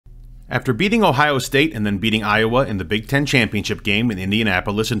After beating Ohio State and then beating Iowa in the Big Ten championship game in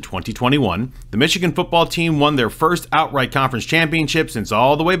Indianapolis in 2021, the Michigan football team won their first outright conference championship since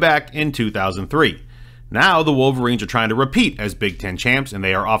all the way back in 2003. Now the Wolverines are trying to repeat as Big Ten champs, and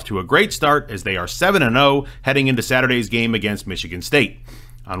they are off to a great start as they are 7-0 heading into Saturday's game against Michigan State.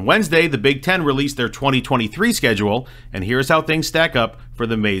 On Wednesday, the Big Ten released their 2023 schedule, and here's how things stack up for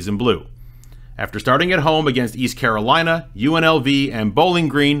the Maize and Blue. After starting at home against East Carolina, UNLV, and Bowling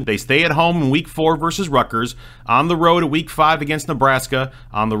Green, they stay at home in Week 4 versus Rutgers, on the road at Week 5 against Nebraska,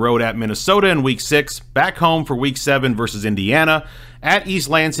 on the road at Minnesota in Week 6, back home for Week 7 versus Indiana, at East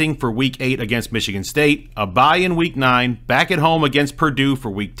Lansing for Week 8 against Michigan State, a bye in Week 9, back at home against Purdue for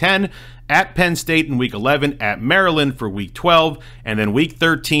Week 10, at Penn State in Week 11, at Maryland for Week 12, and then Week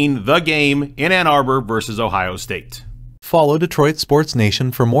 13, the game in Ann Arbor versus Ohio State. Follow Detroit Sports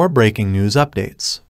Nation for more breaking news updates.